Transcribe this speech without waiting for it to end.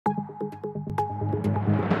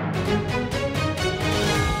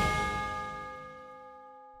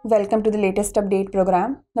Welcome to the latest update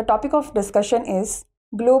program. The topic of discussion is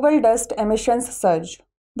Global Dust Emissions Surge.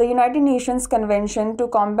 The United Nations Convention to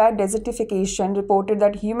Combat Desertification reported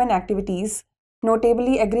that human activities,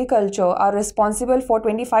 notably agriculture, are responsible for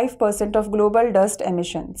 25% of global dust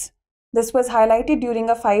emissions. This was highlighted during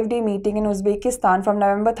a 5-day meeting in Uzbekistan from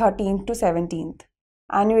November 13th to 17th.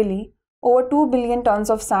 Annually, over 2 billion tons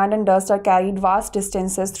of sand and dust are carried vast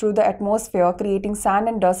distances through the atmosphere, creating sand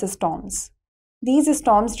and dust storms. These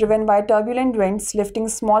storms, driven by turbulent winds lifting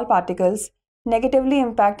small particles, negatively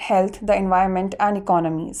impact health, the environment, and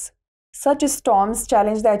economies. Such storms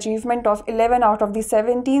challenge the achievement of 11 out of the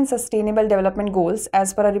 17 Sustainable Development Goals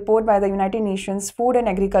as per a report by the United Nations Food and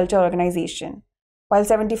Agriculture Organization. While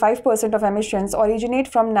 75% of emissions originate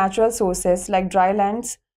from natural sources like dry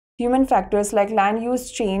lands, human factors like land use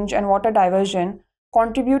change and water diversion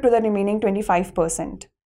contribute to the remaining 25%.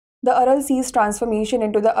 The Aral Sea's transformation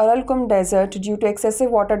into the Aralkum Desert due to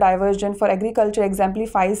excessive water diversion for agriculture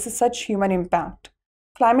exemplifies such human impact.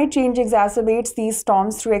 Climate change exacerbates these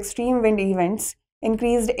storms through extreme wind events,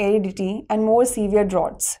 increased aridity, and more severe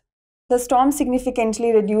droughts. The storms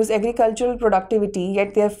significantly reduce agricultural productivity,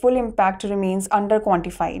 yet their full impact remains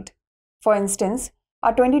under-quantified. For instance,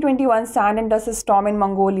 a 2021 sand and dust storm in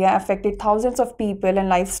Mongolia affected thousands of people and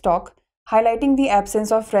livestock, highlighting the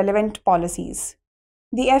absence of relevant policies.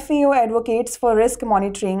 The FAO advocates for risk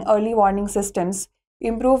monitoring, early warning systems,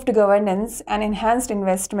 improved governance, and enhanced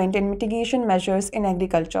investment in mitigation measures in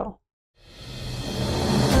agriculture.